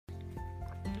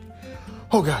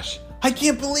Oh gosh, I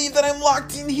can't believe that I'm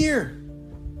locked in here.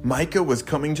 Micah was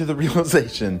coming to the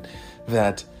realization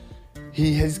that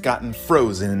he has gotten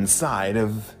frozen inside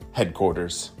of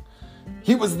headquarters.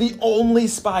 He was the only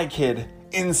SpyKid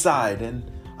inside,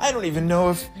 and I don't even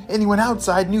know if anyone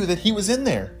outside knew that he was in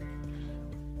there.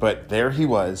 But there he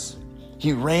was.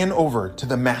 He ran over to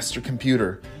the master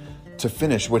computer to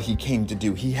finish what he came to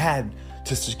do. He had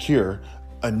to secure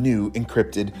a new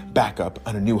encrypted backup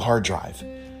on a new hard drive.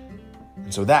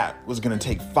 And so that was going to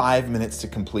take 5 minutes to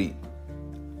complete.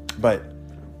 But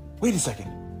wait a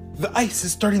second. The ice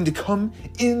is starting to come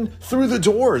in through the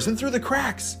doors and through the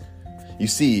cracks. You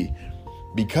see,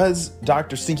 because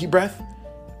Dr. Stinky Breath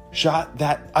shot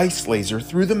that ice laser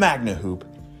through the magna hoop,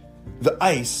 the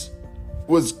ice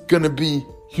was going to be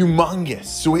humongous.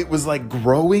 So it was like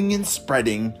growing and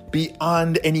spreading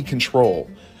beyond any control.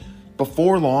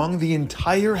 Before long, the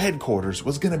entire headquarters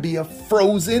was going to be a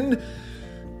frozen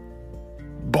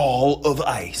ball of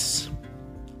ice.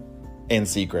 And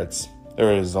secrets.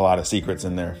 There is a lot of secrets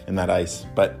in there, in that ice.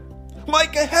 But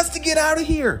Micah has to get out of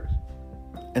here.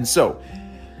 And so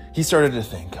he started to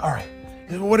think, all right,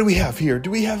 what do we have here?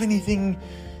 Do we have anything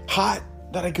hot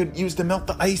that I could use to melt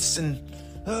the ice? And,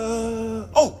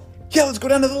 let's go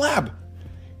down to the lab.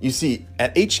 You see,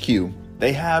 at HQ,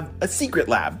 they have a secret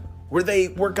lab where they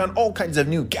work on all kinds of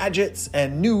new gadgets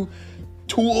and new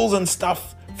tools and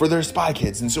stuff for their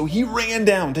SpyKids. And so he ran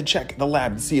down to check the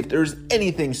lab to see if there's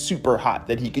anything super hot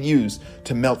that he could use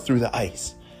to melt through the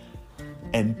ice.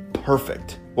 And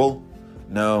perfect. Well,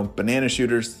 no, banana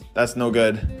shooters, that's no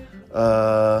good.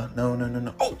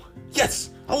 No. Oh,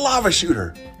 yes, a lava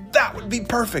shooter. That would be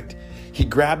perfect. He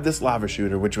grabbed this lava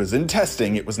shooter, which was in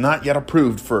testing. It was not yet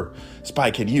approved for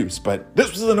SpyKid use, but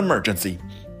this was an emergency.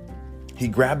 He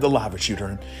grabbed the lava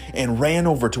shooter and ran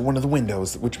over to one of the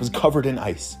windows, which was covered in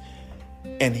ice.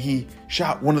 And he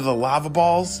shot one of the lava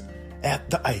balls at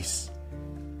the ice.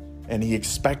 And he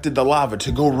expected the lava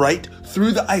to go right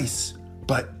through the ice,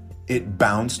 but it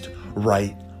bounced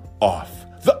right off.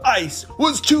 The ice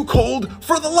was too cold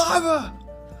for the lava.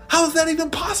 How is that even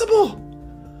possible?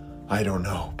 I don't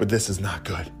know, but this is not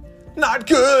good. Not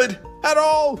good at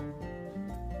all.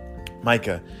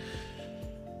 Micah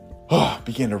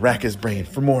began to rack his brain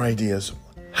for more ideas.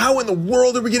 How in the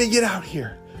world are we going to get out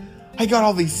here? I got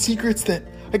all these secrets that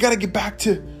I got to get back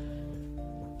to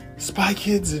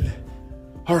SpyKids and...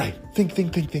 All right, think.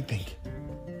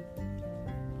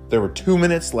 There were 2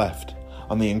 minutes left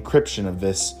on the encryption of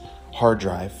this hard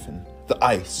drive, and the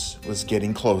ice was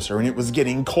getting closer, and it was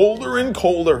getting colder and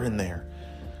colder in there.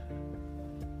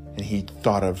 And he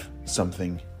thought of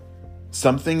something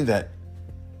that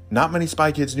not many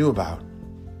SpyKids knew about.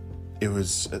 It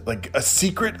was like a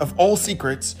secret of all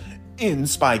secrets in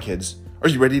SpyKids. Are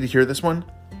you ready to hear this one?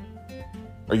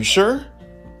 Are you sure?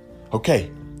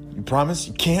 Okay, you promise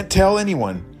you can't tell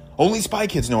anyone. Only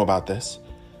SpyKids know about this.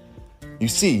 You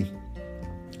see,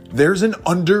 there's an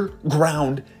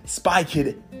underground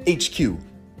SpyKid HQ.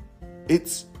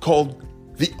 It's called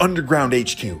the Underground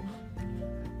HQ.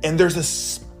 And there's a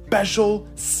special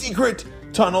secret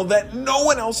tunnel that no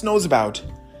one else knows about.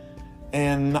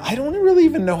 And I don't really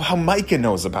even know how Micah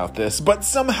knows about this, but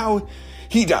somehow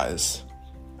he does.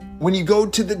 When you go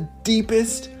to the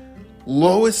deepest,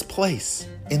 lowest place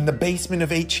in the basement of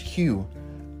HQ,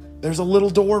 there's a little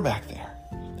door back there.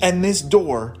 And this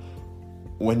door,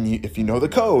 if you know the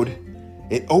code,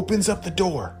 it opens up the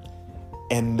door.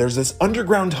 And there's this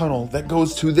underground tunnel that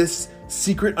goes to this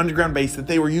secret underground base that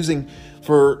they were using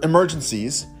for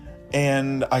emergencies.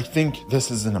 And I think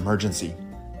this is an emergency.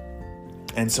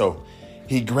 And so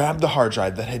he grabbed the hard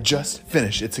drive that had just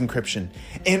finished its encryption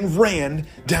and ran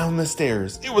down the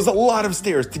stairs. It was a lot of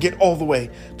stairs to get all the way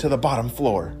to the bottom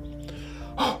floor.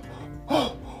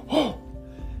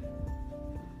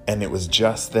 And it was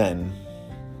just then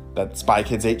that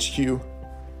SpyKids HQ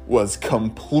was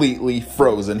completely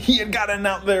frozen. He had gotten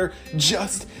out there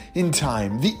just in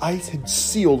time. The ice had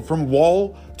sealed from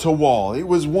wall to wall. It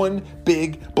was one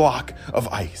big block of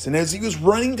ice. And as he was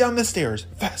running down the stairs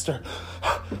faster,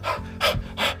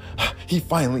 he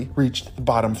finally reached the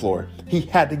bottom floor. He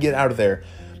had to get out of there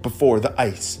before the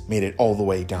ice made it all the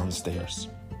way downstairs.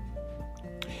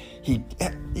 He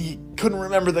couldn't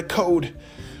remember the code.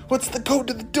 What's the code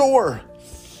to the door?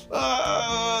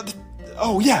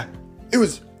 It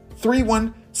was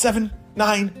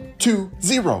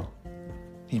 317920.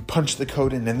 He punched the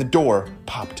code in and the door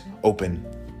popped open.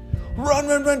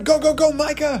 Run, go,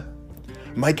 Micah!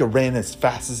 Micah ran as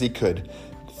fast as he could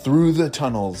through the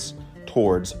tunnels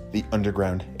towards the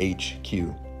Underground HQ.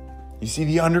 You see,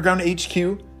 the Underground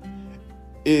HQ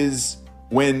is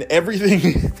when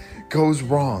everything goes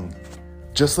wrong.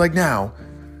 just like now,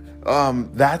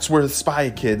 that's where the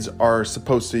SpyKids are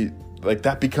supposed to, like,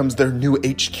 that becomes their new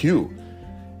HQ.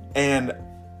 And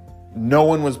no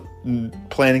one was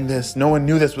planning this. No one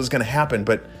knew this was going to happen,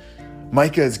 but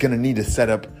Micah is going to need to set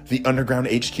up the underground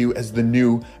HQ as the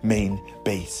new main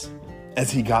base. As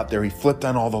he got there, he flipped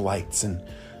on all the lights and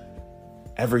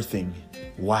everything.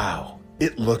 Wow,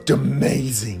 it looked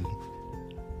amazing.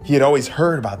 He had always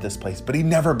heard about this place, but he'd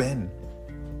never been.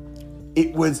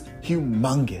 It was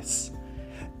humongous.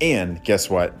 And guess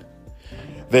what?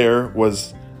 There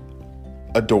was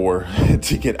a door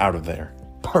to get out of there.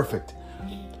 Perfect.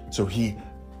 So he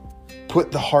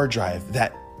put the hard drive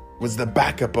that was the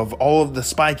backup of all of the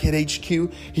SpyKid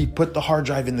HQ. He put the hard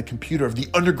drive in the computer of the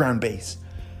underground base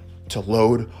to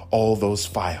load all those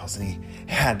files. And he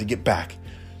had to get back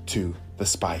to the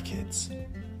SpyKids.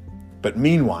 But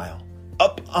meanwhile,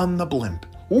 up on the blimp,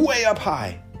 way up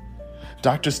high,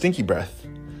 Dr. Stinky Breath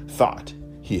thought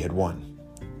he had won.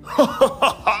 Ha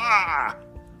ha ha!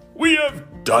 We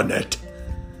have done it!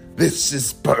 This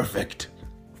is perfect.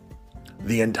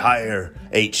 The entire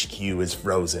HQ is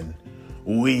frozen.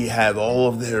 We have all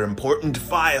of their important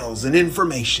files and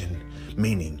information,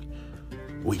 meaning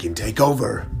we can take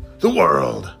over the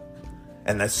world.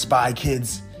 And the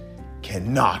SpyKids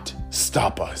cannot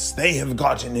stop us. They have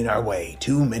gotten in our way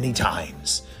too many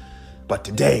times. But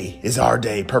today is our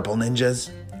day, Purple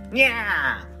Ninjas.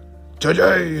 Yeah!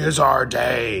 Today is our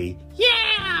day.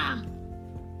 Yeah!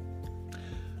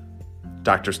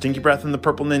 Dr. Stinky Breath and the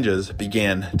Purple Ninjas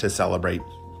began to celebrate.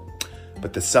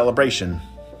 But the celebration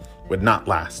would not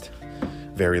last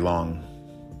very long.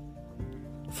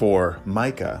 For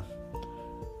Micah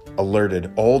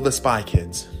alerted all the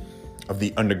SpyKids of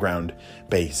the underground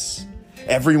base.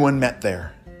 Everyone met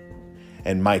there,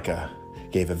 and Micah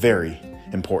gave a very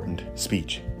important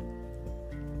speech.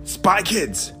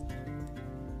 SpyKids,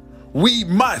 we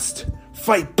must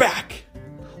fight back.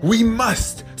 We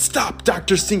must stop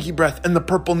Dr. Stinky Breath and the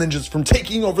Purple Ninjas from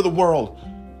taking over the world.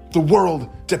 The world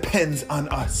depends on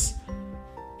us.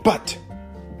 But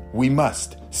we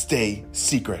must stay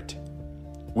secret.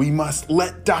 We must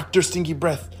let Dr. Stinky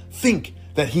Breath think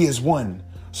that he has won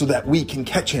so that we can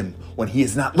catch him when he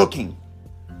is not looking.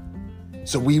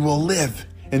 So we will live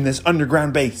in this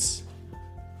underground base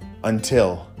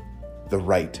until the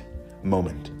right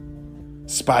moment.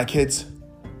 SpyKids,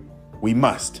 we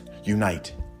must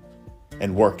unite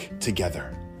and work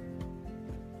together.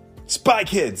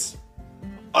 SpyKids,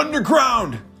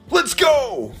 underground, let's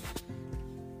go!